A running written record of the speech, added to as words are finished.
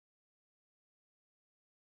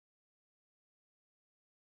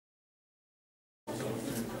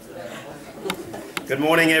Good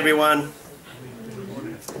morning, everyone.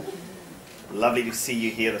 Lovely to see you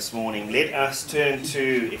here this morning. Let us turn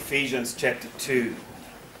to Ephesians chapter 2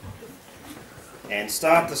 and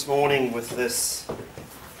start this morning with this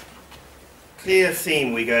clear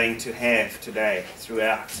theme we're going to have today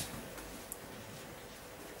throughout.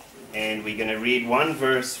 And we're going to read one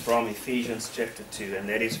verse from Ephesians chapter 2, and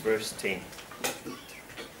that is verse 10.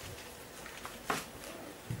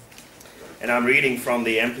 And I'm reading from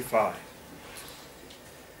the Amplified.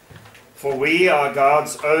 For we are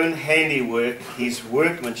God's own handiwork, His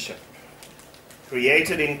workmanship,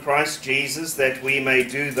 created in Christ Jesus that we may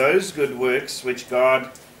do those good works which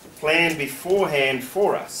God planned beforehand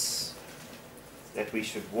for us, that we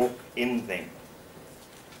should walk in them,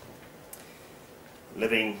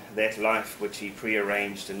 living that life which He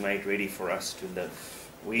prearranged and made ready for us to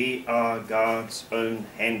live. We are God's own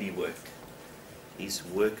handiwork, His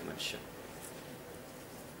workmanship.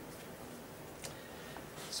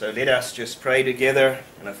 So let us just pray together,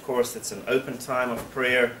 and of course it's an open time of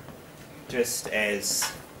prayer, just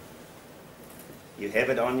as you have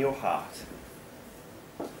it on your heart.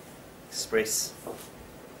 Express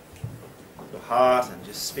your heart and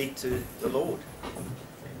just speak to the Lord.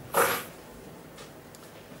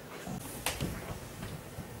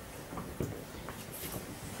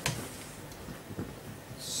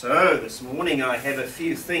 So this morning I have a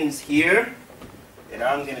few things here that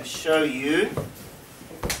I'm going to show you.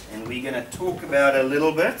 And we're going to talk about a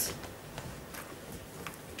little bit.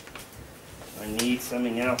 I need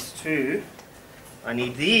something else too. I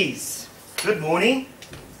need these. Good morning.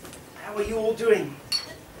 How are you all doing?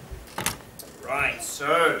 Right,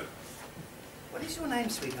 so, what is your name,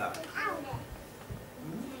 sweetheart?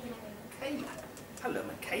 Michaela. Hello,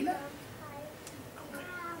 Michaela.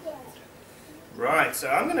 Right, so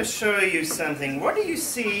I'm going to show you something. What do you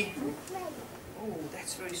see? Oh,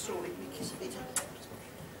 that's very sore. Let me kiss it.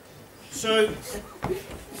 So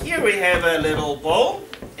here we have a little bowl,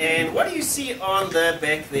 and what do you see on the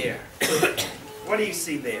back there? What do you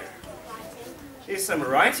see there? There's some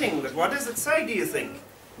writing, but what does it say, do you think?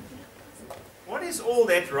 What is all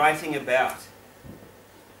that writing about?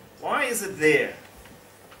 Why is it there?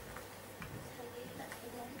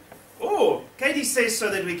 Oh, Katie says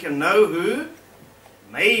so that we can know who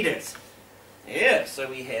made it. Yeah, so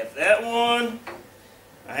we have that one.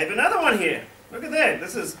 I have another one here. Look at that.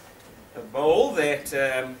 This is a bowl that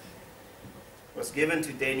was given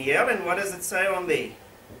to Danielle, and what does it say on there?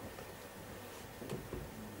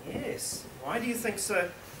 Yes. Why do you think so?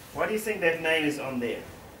 Why do you think that name is on there?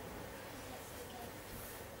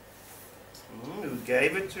 Who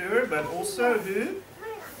gave it to her, but also who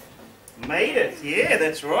made it? Yeah,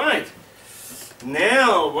 that's right.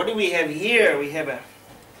 Now, what do we have here? We have a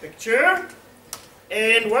picture,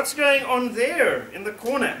 and what's going on there in the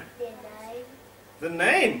corner? The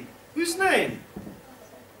name. Whose name?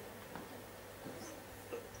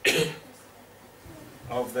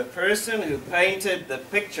 Of the person who painted the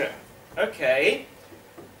picture. Okay,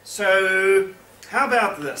 so how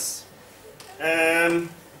about this?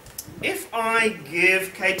 If I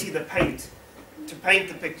give Katie the paint to paint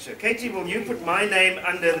the picture, Katie, will you put my name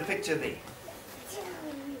under the picture there?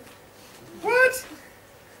 What?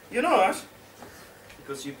 You're not?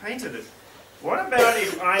 Because you painted it. What about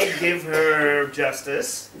if I give her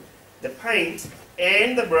Justice the paint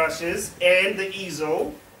and the brushes and the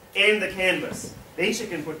easel and the canvas? Then she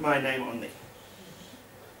can put my name on there.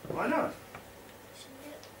 Why not?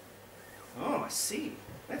 Oh, I see.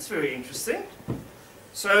 That's very interesting.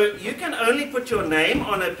 So you can only put your name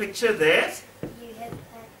on a picture that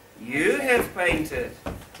you have painted.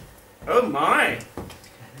 Oh my.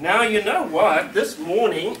 Now you know what? This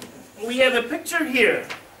morning we have a picture here.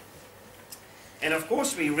 And of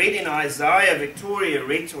course we read in Isaiah, Victoria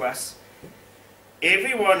read to us,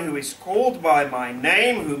 everyone who is called by my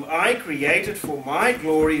name, whom I created for my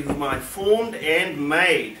glory, whom I formed and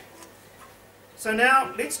made. So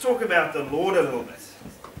now let's talk about the Lord a little bit.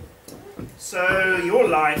 So your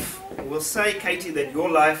life, we'll say, Katie, that your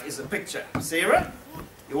life is a picture. Sarah,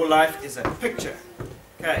 your life is a picture.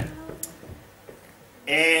 Okay.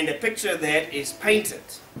 And a picture that is painted.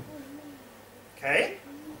 Okay.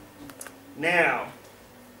 Now,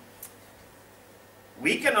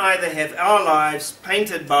 we can either have our lives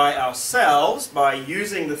painted by ourselves by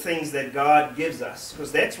using the things that God gives us,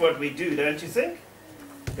 because that's what we do, don't you think?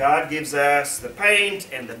 God gives us the paint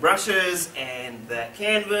and the brushes and the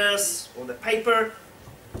canvas or the paper,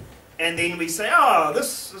 and then we say, oh,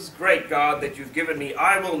 this is great, God, that you've given me.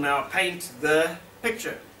 I will now paint the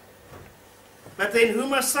picture. But then who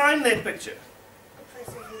must sign that picture?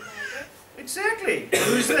 Exactly.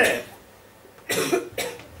 Who's that?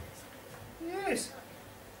 Yes.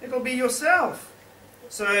 It'll be yourself.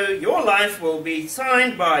 So your life will be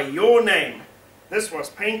signed by your name. This was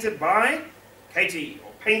painted by Katie,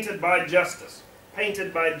 or painted by Justice,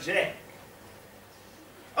 painted by Jack.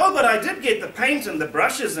 Oh, but I did get the paint and the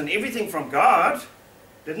brushes and everything from God,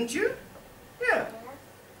 didn't you? Yeah.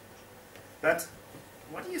 But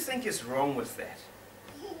what do you think is wrong with that?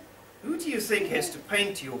 Who do you think has to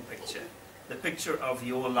paint your picture, the picture of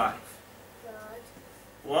your life? God.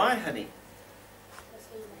 Why, honey? Because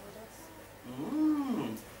He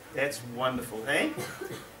made us. That's wonderful, hey?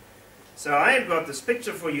 So I have got this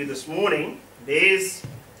picture for you this morning. There's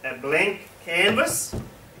a blank canvas,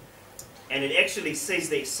 and it actually says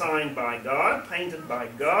they're signed by God, painted by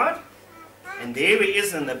God. And there he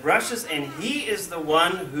is in the brushes, and he is the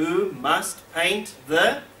one who must paint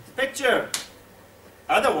the picture.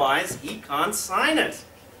 Otherwise, he can't sign it.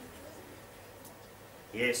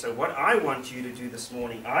 Yeah, so what I want you to do this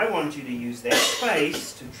morning, I want you to use that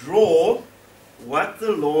space to draw what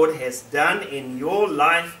the Lord has done in your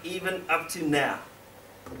life even up to now.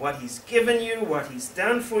 What He's given you, what He's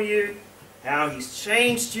done for you, how He's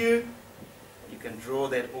changed you. You can draw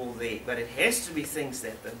that all there. But it has to be things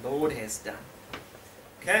that the Lord has done.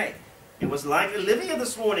 Okay. It was like Olivia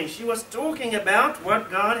this morning. She was talking about what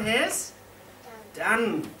God has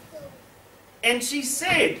done. And she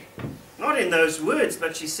said, not in those words,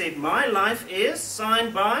 but she said, my life is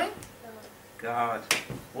signed by God.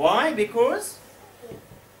 Why? Because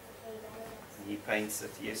He paints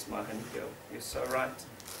it. Yes, my honey girl. You're so right.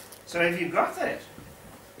 So have you got that?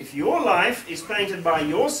 If your life is painted by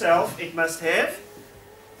yourself, it must have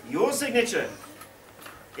your signature.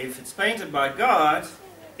 If it's painted by God,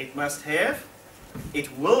 it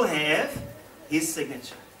will have His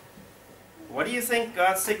signature. What do you think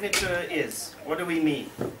God's signature is? What do we mean?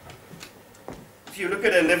 If you look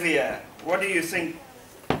at Olivia, what do you think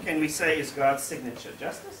can we say is God's signature?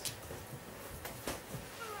 Justice?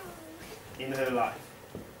 In her life.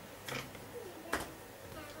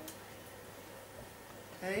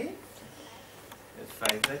 Okay? Good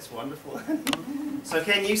faith, that's wonderful. So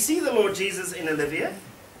can you see the Lord Jesus in Olivia?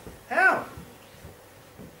 How?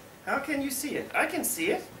 How can you see it? I can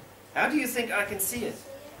see it. How do you think I can see it?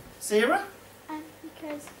 Sarah?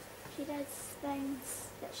 Because she does things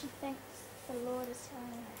that she thinks the Lord is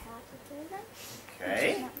telling her how to do them.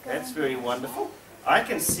 Okay, that's very wonderful. I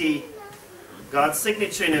can see God's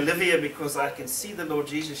signature in Olivia because I can see the Lord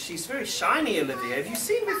Jesus. She's very shiny, Olivia. Have you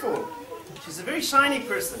seen before? She's a very shiny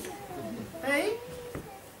person. Hey?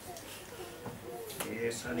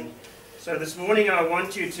 Yes, honey. So this morning I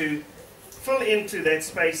want you to fill into that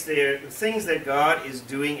space there the things that God is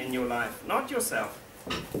doing in your life, not yourself.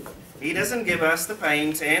 He doesn't give us the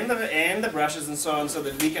paint and the brushes and so on so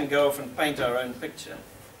that we can go off and paint our own picture.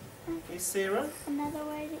 Yes, Sarah? Another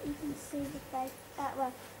way that you can see the faith,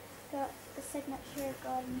 the signature of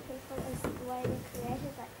God in people is the way they're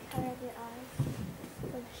created, like the colour of their eyes,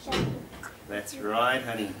 or the shape. That's right,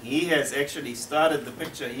 honey. He has actually started the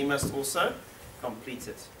picture. He must also complete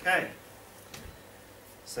it. Okay.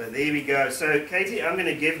 So there we go. So, Katie, I'm going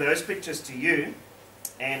to give those pictures to you.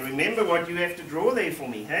 And remember what you have to draw there for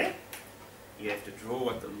me, hey? You have to draw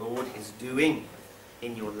what the Lord is doing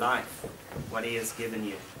in your life, what He has given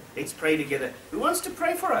you. Let's pray together. Who wants to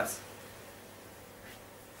pray for us?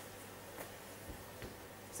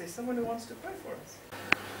 Is there someone who wants to pray for us?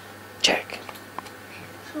 Jack.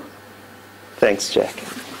 Thanks, Jack.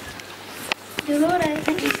 Dear Lord, I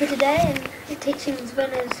thank you for today and the teachings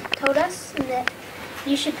Ben has told us, and that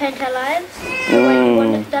you should paint our lives the way you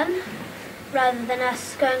want it done, rather than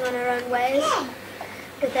us going on our own ways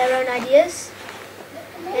with our own ideas.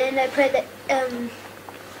 And I pray that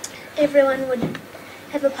everyone would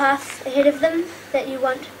have a path ahead of them that you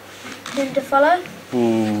want them to follow.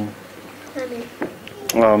 Amen.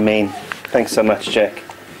 Amen. Thanks so much, Jack.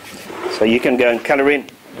 So you can go and colour in,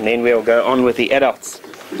 and then we'll go on with the adults.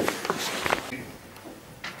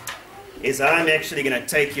 I'm actually going to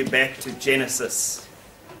take you back to Genesis.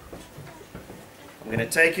 I'm going to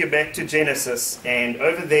take you back to Genesis, and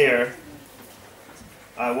over there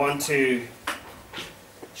I want to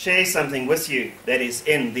share something with you that is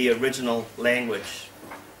in the original language.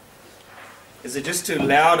 Is it just too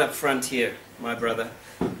loud up front here, my brother?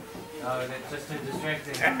 Oh, that's just too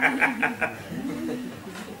distracting.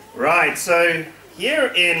 Right, so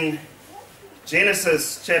here in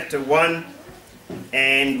Genesis chapter 1,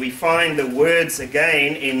 and we find the words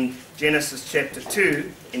again in Genesis chapter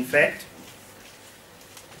 2, in fact,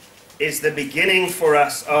 is the beginning for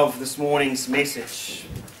us of this morning's message.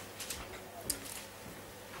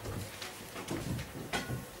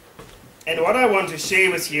 And what I want to share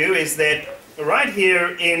with you is that right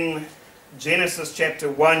here in Genesis chapter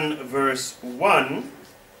 1, verse 1,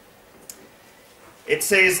 it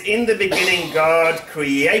says, "In the beginning God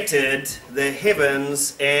created the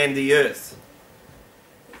heavens and the earth."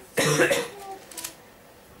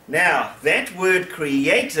 Now, that word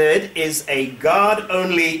created is a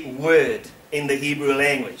God-only word in the Hebrew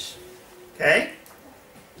language. Okay?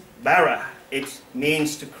 Bara. It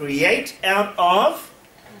means to create out of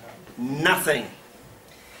nothing.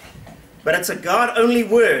 But it's a God-only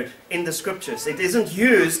word in the scriptures. It isn't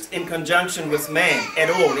used in conjunction with man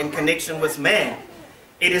at all, in connection with man.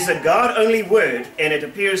 It is a God-only word, and it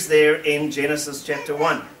appears there in Genesis chapter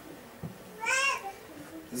 1.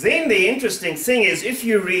 Then the interesting thing is, if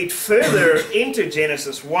you read further into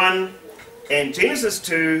Genesis 1 and Genesis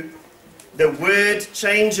 2, the word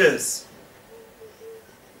changes.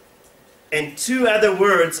 And two other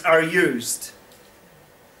words are used,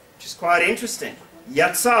 which is quite interesting.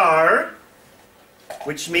 Yatsar,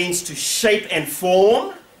 which means to shape and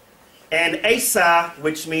form, and Asa,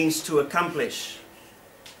 which means to accomplish.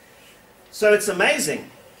 So it's amazing.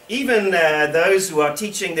 Even those who are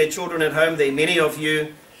teaching their children at home, there are many of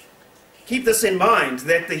you, keep this in mind,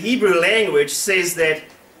 that the Hebrew language says that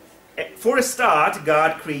for a start,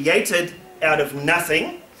 God created out of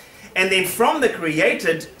nothing, and then from the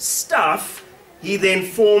created stuff, He then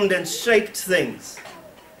formed and shaped things.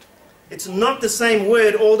 It's not the same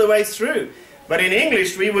word all the way through. But in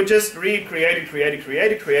English, we would just read created, created,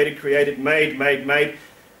 created, created, created, made, made, made.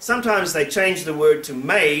 Sometimes they change the word to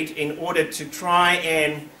made in order to try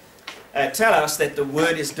and tell us that the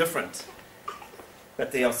word is different.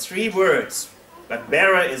 But there are three words. But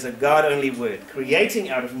bara is a God-only word. Creating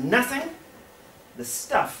out of nothing, the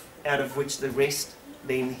stuff out of which the rest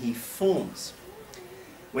then He forms.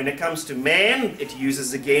 When it comes to man, it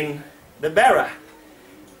uses again the bara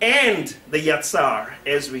and the yatsar,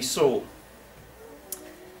 as we saw.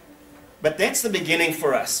 But that's the beginning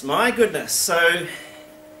for us. My goodness. So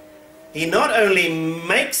He not only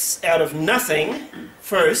makes out of nothing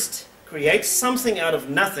first, creates something out of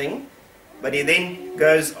nothing, but He then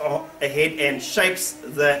goes ahead and shapes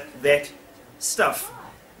that stuff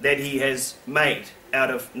that He has made out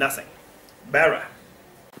of nothing. Bara.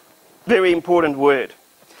 Very important word.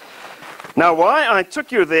 Now, why I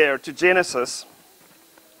took you there to Genesis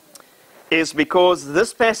is because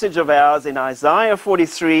this passage of ours in Isaiah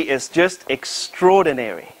 43 is just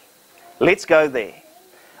extraordinary. Let's go there.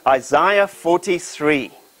 Isaiah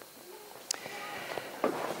 43.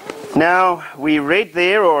 Now, we read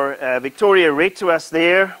there, or Victoria read to us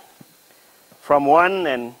there from 1,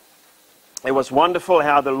 and it was wonderful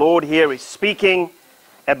how the Lord here is speaking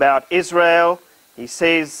about Israel. He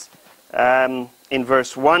says in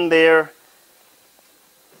verse 1 there,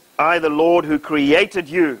 "I, the Lord, who created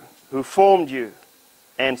you, who formed you,"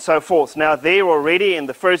 and so forth. Now there already in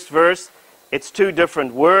the first verse, it's two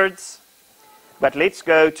different words. But let's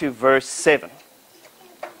go to verse 7.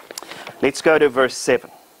 Let's go to verse 7.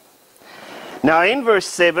 Now in verse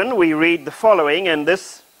 7 we read the following, and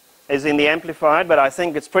this is in the Amplified, but I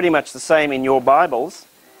think it's pretty much the same in your Bibles.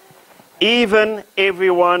 "Even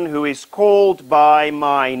everyone who is called by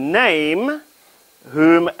my name,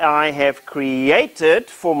 whom I have created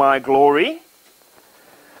for my glory,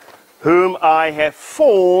 whom I have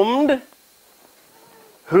formed,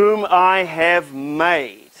 whom I have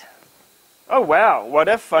made." Oh wow, what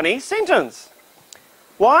a funny sentence.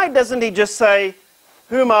 Why doesn't He just say,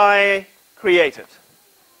 "whom I created"?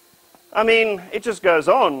 I mean, it just goes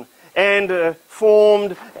on, and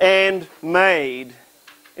formed and made.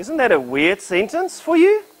 Isn't that a weird sentence for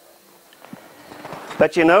you?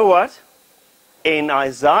 But you know what? In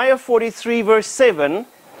Isaiah 43 verse 7,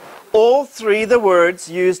 all three the words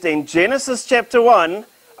used in Genesis chapter 1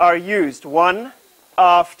 are used one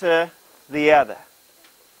after the other.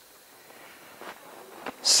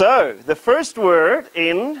 So, the first word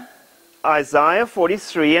in Isaiah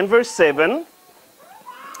 43 and verse 7,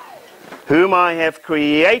 "whom I have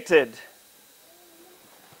created,"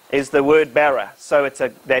 is the word bara. So it's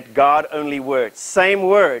that God-only word. Same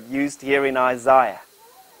word used here in Isaiah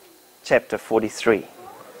chapter 43.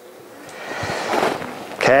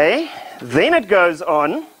 Okay, then it goes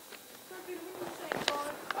on.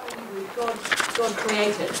 God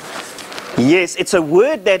created. Yes, it's a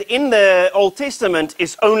word that in the Old Testament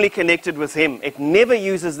is only connected with Him. It never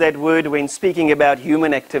uses that word when speaking about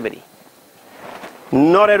human activity.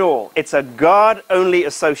 Not at all. It's a God-only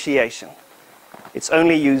association. It's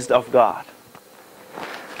only used of God.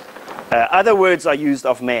 Other words are used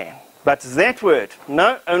of man. But that word,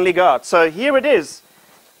 no, only God. So here it is.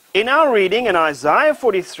 In our reading in Isaiah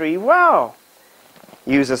 43, wow,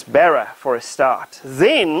 uses bara for a start.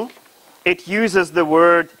 Then it uses the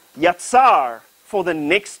word yatsar for the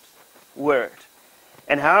next word.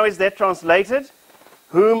 And how is that translated?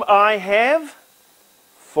 Whom I have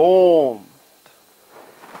formed.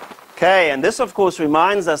 Okay, and this of course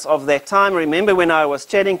reminds us of that time. Remember when I was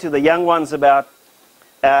chatting to the young ones about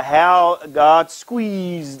how God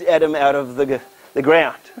squeezed Adam out of the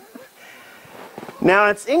ground. Now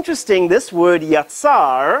it's interesting, this word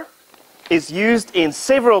yatsar is used in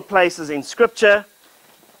several places in Scripture,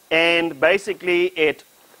 and basically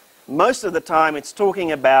most of the time it's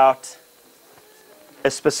talking about a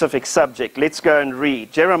specific subject. Let's go and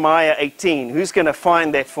read Jeremiah 18. Who's going to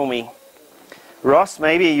find that for me? Ross,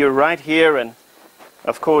 maybe you're right here, and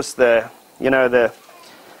of course the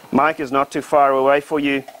mic is not too far away for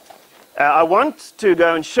you. I want to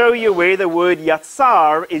go and show you where the word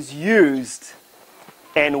yatsar is used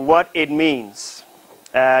and what it means.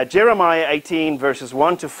 Jeremiah 18 verses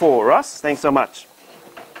 1 to 4. Ross, thanks so much.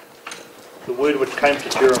 The word which came to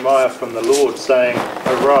Jeremiah from the Lord, saying,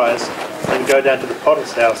 Arise, and go down to the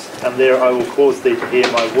potter's house, and there I will cause thee to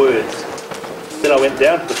hear my words. Then I went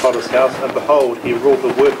down to the potter's house, and behold, he wrought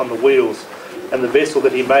the work on the wheels, and the vessel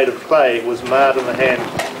that he made of clay was marred in the hand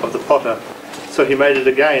of the potter. So he made it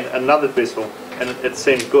again, another vessel, and it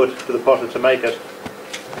seemed good to the potter to make it.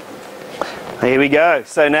 Here we go.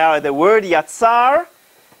 So now the word yatsar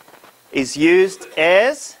is used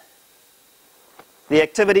as the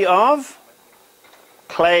activity of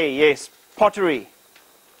clay. Yes, pottery.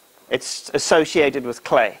 It's associated with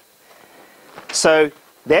clay. So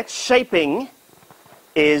that shaping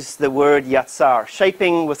is the word yatsar,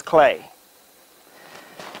 shaping with clay.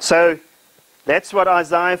 So that's what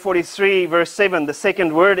Isaiah 43 verse 7, the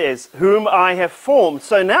second word is, whom I have formed.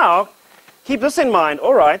 So now, keep this in mind.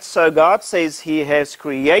 All right, so God says He has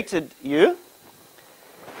created you.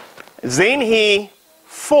 Then He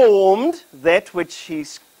formed that which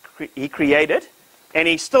He created, and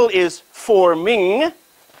He still is forming.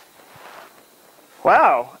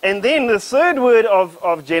 Wow. And then the third word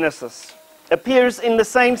of Genesis appears in the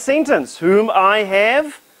same sentence, whom I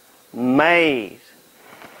have made.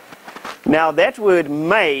 Now that word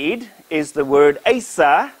made is the word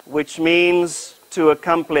asa, which means to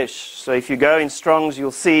accomplish. So if you go in Strong's,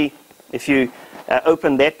 you'll see, if you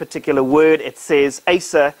open that particular word, it says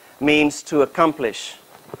asa means to accomplish.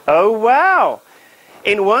 Oh wow!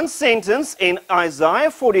 In one sentence, in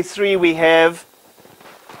Isaiah 43, we have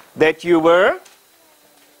that you were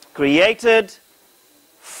created,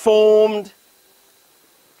 formed,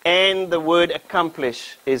 and the word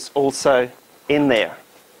accomplish is also in there.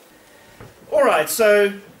 All right,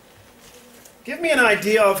 so give me an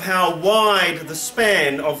idea of how wide the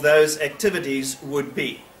span of those activities would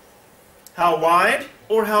be. How wide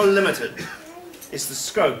or how limited is the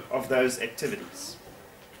scope of those activities?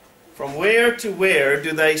 From where to where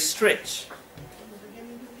do they stretch?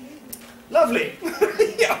 Lovely.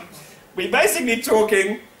 Yeah. We're basically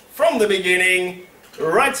talking from the beginning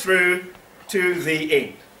right through to the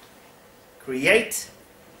end. Create,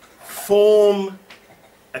 form,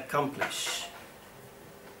 accomplish.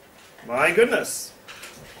 My goodness.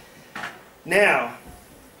 Now,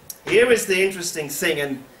 here is the interesting thing,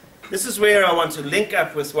 and this is where I want to link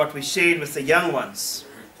up with what we shared with the young ones.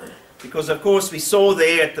 Because of course we saw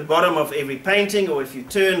there at the bottom of every painting, or if you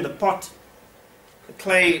turn the pot, the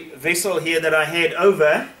clay vessel here that I had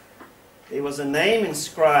over, there was a name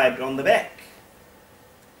inscribed on the back.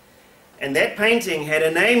 And that painting had a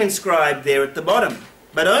name inscribed there at the bottom.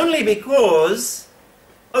 But only because,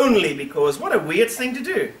 what a weird thing to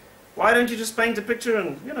do. Why don't you just paint a picture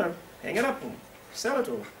and, hang it up and sell it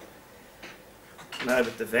all? No,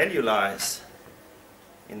 but the value lies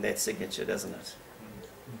in that signature, doesn't it?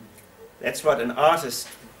 That's what an artist,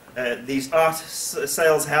 these art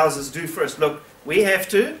sales houses do first. Look, we have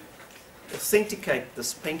to authenticate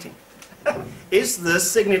this painting. Is this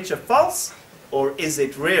signature false or is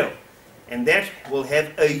it real? And that will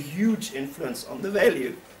have a huge influence on the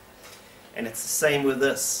value. And it's the same with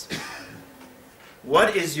this.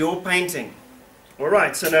 What is your painting? All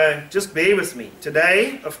right, so now just bear with me.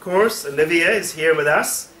 Today, of course, Olivia is here with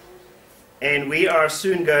us, and we are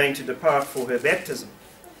soon going to depart for her baptism.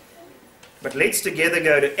 But let's together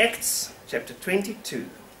go to Acts chapter 22.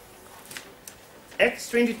 Acts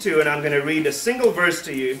 22, and I'm going to read a single verse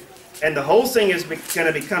to you, and the whole thing is going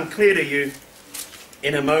to become clear to you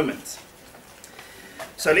in a moment.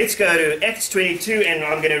 So let's go to Acts 22, and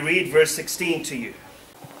I'm going to read verse 16 to you.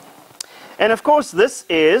 And of course, this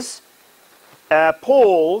is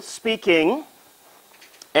Paul speaking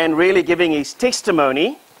and really giving his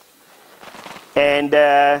testimony. And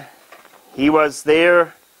he was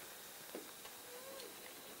there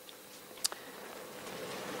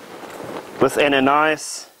with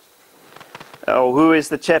Ananias Oh, who is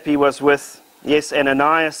the chap he was with? Yes,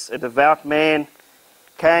 Ananias, a devout man,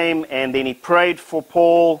 came and then he prayed for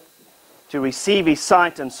Paul to receive his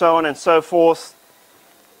sight and so on and so forth.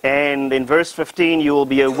 And in verse 15, you will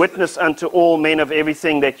be a witness unto all men of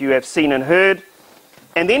everything that you have seen and heard.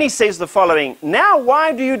 And then he says the following, now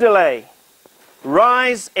why do you delay?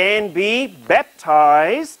 Rise and be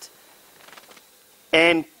baptized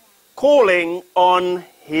and calling on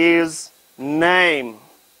his name.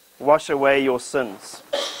 Wash away your sins.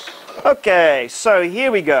 Okay, so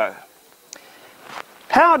here we go.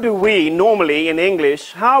 How do we normally in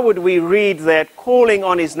English, how would we read that calling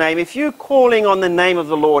on his name? If you're calling on the name of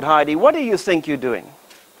the Lord, Heidi, what do you think you're doing?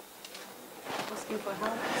 Asking for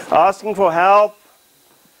help. Asking for help.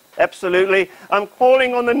 Absolutely. I'm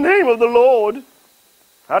calling on the name of the Lord.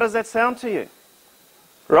 How does that sound to you?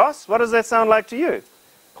 Ross, what does that sound like to you?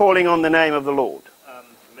 Calling on the name of the Lord.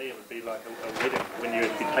 For me, it would be like a wedding when you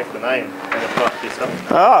take the name and apply it to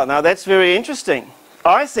yourself. Ah, now that's very interesting.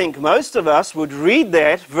 I think most of us would read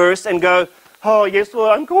that verse and go, oh, yes,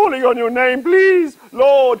 Lord, I'm calling on your name, please.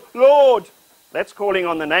 Lord, Lord. That's calling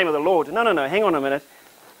on the name of the Lord. No, hang on a minute.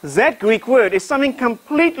 That Greek word is something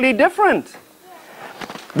completely different.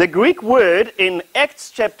 The Greek word in Acts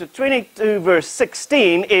chapter 22, verse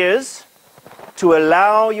 16 is to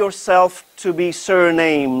allow yourself to be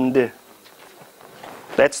surnamed.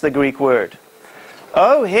 That's the Greek word.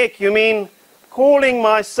 Oh, heck, you mean calling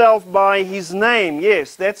myself by his name?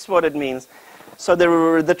 Yes, that's what it means. So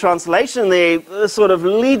the translation there sort of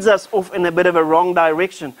leads us off in a bit of a wrong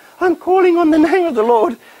direction. I'm calling on the name of the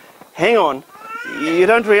Lord. Hang on. You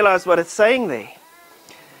don't realize what it's saying there.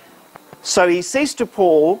 So he says to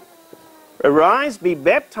Paul, arise, be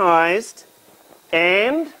baptized,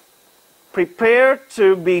 and prepare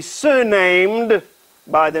to be surnamed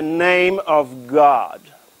by the name of God.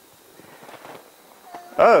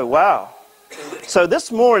 Oh, wow. So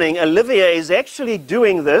this morning, Olivia is actually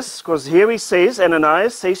doing this, because here he says,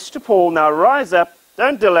 Ananias says to Paul, now rise up,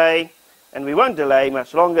 don't delay, and we won't delay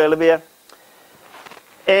much longer, Olivia,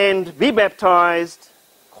 and be baptized,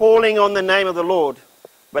 calling on the name of the Lord.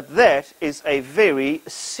 But that is a very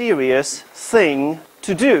serious thing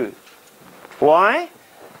to do. Why?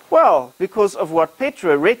 Well, because of what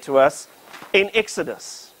Petra read to us in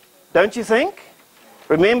Exodus. Don't you think?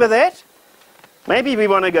 Remember that? Maybe we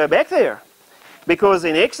want to go back there. Because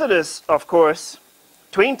in Exodus, of course,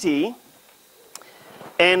 20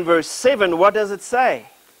 and verse 7, what does it say?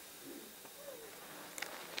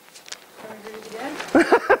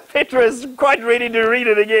 Petra is quite ready to read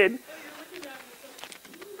it again.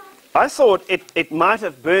 I thought it might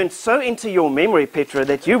have burned so into your memory, Petra,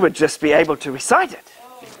 that you would just be able to recite it.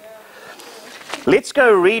 Let's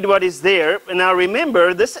go read what is there. Now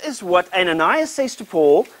remember, this is what Ananias says to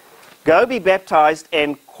Paul. Go be baptized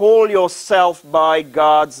and call yourself by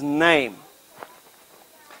God's name.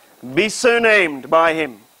 Be surnamed by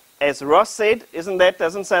him. As Ross said, doesn't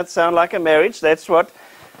that sound like a marriage? That's what,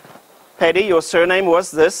 Paddy, your surname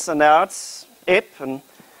was this, and now it's Ep, and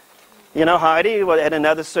you know, Heidi had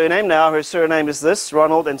another surname, now her surname is this,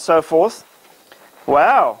 Ronald, and so forth.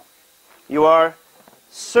 Wow, you are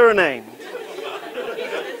surnamed.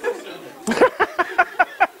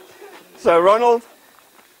 So Ronald,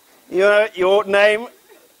 your name,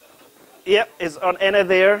 is on Anna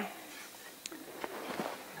there.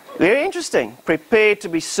 Very interesting. Prepare to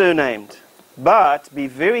be surnamed. But be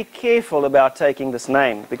very careful about taking this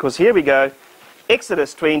name. Because here we go.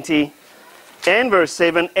 Exodus 20 and verse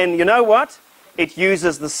 7. And you know what? It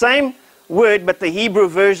uses the same word, but the Hebrew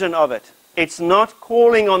version of it. It's not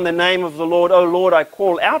calling on the name of the Lord. Oh Lord, I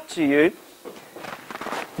call out to you.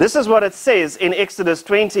 This is what it says in Exodus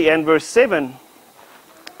 20 and verse 7.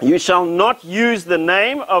 You shall not use the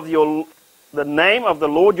name of the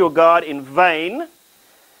Lord your God in vain,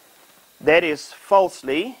 that is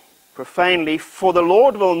falsely, profanely, for the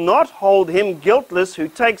Lord will not hold him guiltless who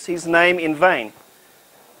takes his name in vain.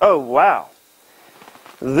 Oh, wow.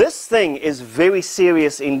 This thing is very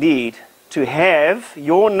serious indeed, to have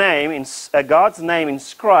your name, God's name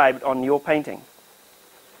inscribed on your painting.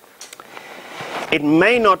 It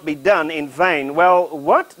may not be done in vain. Well,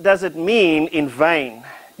 what does it mean in vain,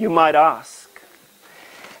 you might ask?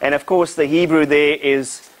 And of course the Hebrew there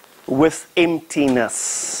is with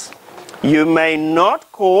emptiness. You may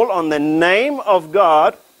not call on the name of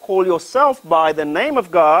God, call yourself by the name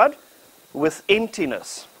of God with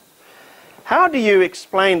emptiness. How do you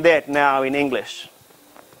explain that now in English?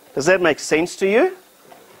 Does that make sense to you?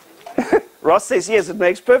 Ross says yes, it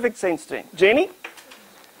makes perfect sense to him. Jenny?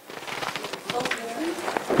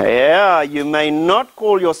 Yeah, you may not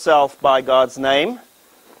call yourself by God's name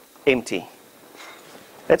empty.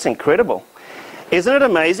 That's incredible. Isn't it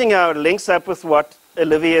amazing how it links up with what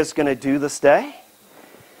Olivia is going to do this day?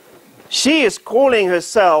 She is calling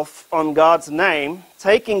herself on God's name,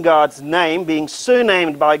 taking God's name, being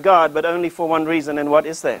surnamed by God, but only for one reason. And what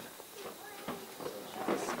is that?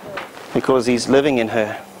 Because He's living in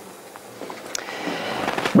her.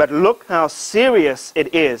 But look how serious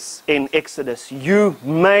it is in Exodus. You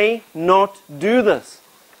may not do this.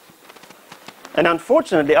 And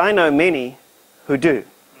unfortunately, I know many who do.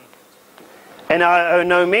 And I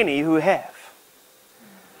know many who have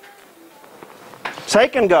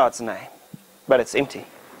taken God's name, but it's empty.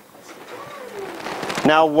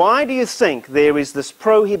 Now, why do you think there is this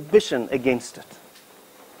prohibition against it?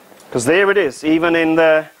 Because there it is, even in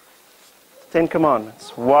the Ten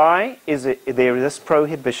Commandments. Why is it there this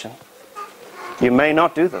prohibition? You may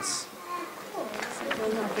not do this.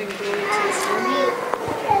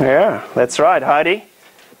 Yeah, that's right. Heidi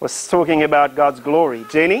was talking about God's glory.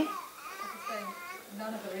 Jenny?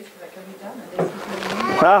 None of the rest of it can be done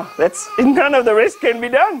unless Wow, none of the rest can be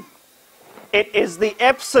done. It is the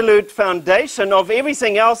absolute foundation of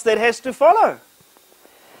everything else that has to follow.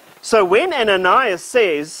 So when Ananias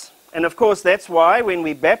says, and of course that's why when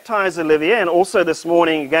we baptize Olivia, and also this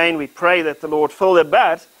morning again we pray that the Lord fill her,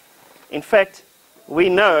 but in fact we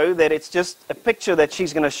know that it's just a picture that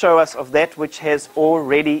she's going to show us of that which has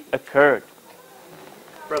already occurred.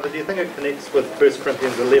 Brother, do you think it connects with 1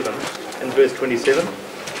 Corinthians 11 and verse 27?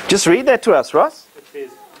 Just read that to us, Ross. It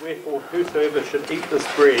says, wherefore whosoever should eat this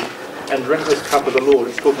bread and drink this cup of the Lord,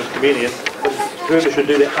 it's called the communion, but whoever should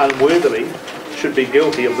do that unworthily should be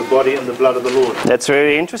guilty of the body and the blood of the Lord. That's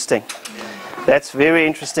very interesting. That's very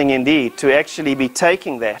interesting indeed, to actually be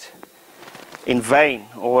taking that in vain,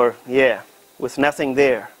 or, with nothing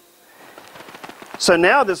there. So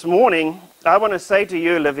now this morning, I want to say to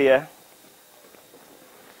you, Olivia,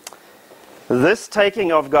 this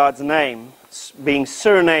taking of God's name, being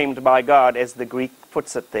surnamed by God, as the Greek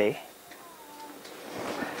puts it there,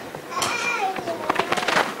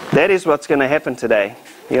 that is what's going to happen today,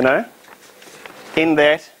 you know. In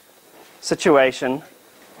that situation,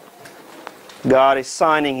 God is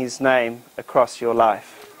signing His name across your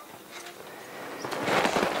life.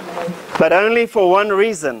 But only for one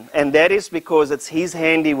reason, and that is because it's His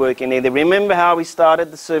handiwork in there. Remember how we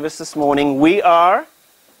started the service this morning? We are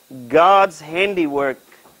God's handiwork.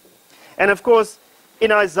 And of course,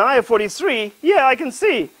 in Isaiah 43, I can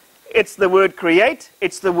see it's the word create,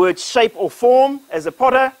 it's the word shape or form as a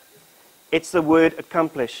potter, it's the word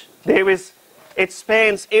accomplish. It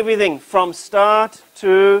spans everything from start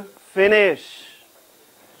to finish.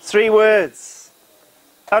 3 words.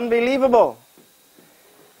 Unbelievable.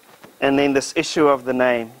 And then this issue of the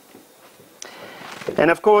name. And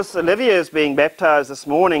of course, Olivia is being baptized this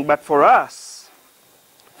morning, but for us,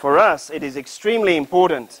 it is extremely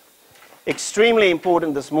important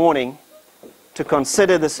this morning to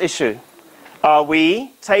consider this issue. Are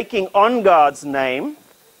we taking on God's name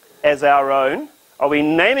as our own? Are we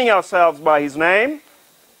naming ourselves by His name?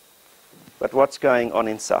 But what's going on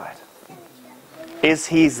inside? Is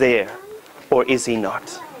He there or is He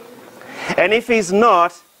not? And if He's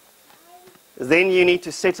not, then you need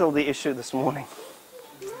to settle the issue this morning,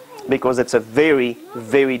 because it's a very,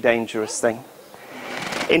 very dangerous thing.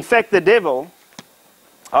 In fact, the devil,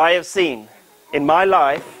 I have seen in my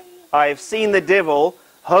life, I have seen the devil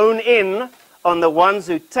hone in on the ones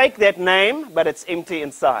who take that name, but it's empty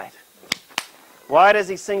inside. Why does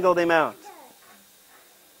he single them out?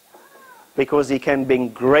 Because he can bring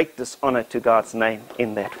great dishonor to God's name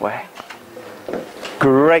in that way.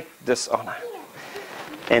 Great dishonor.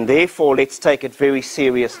 And therefore, let's take it very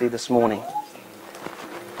seriously this morning.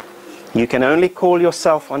 You can only call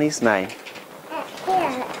yourself on His name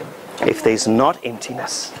if there's not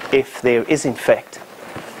emptiness, if there is in fact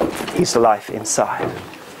His life inside.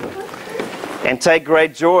 And take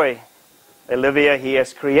great joy. Olivia, He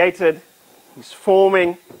has created, He's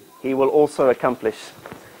forming, He will also accomplish.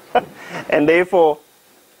 And therefore,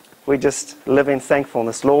 we just live in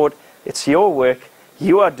thankfulness. Lord, it's your work,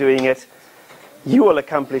 you are doing it, you will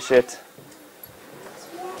accomplish it.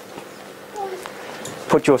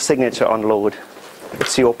 Put your signature on, Lord.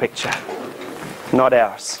 It's your picture, not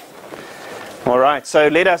ours. All right, so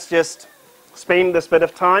let us just spend this bit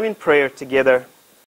of time in prayer together.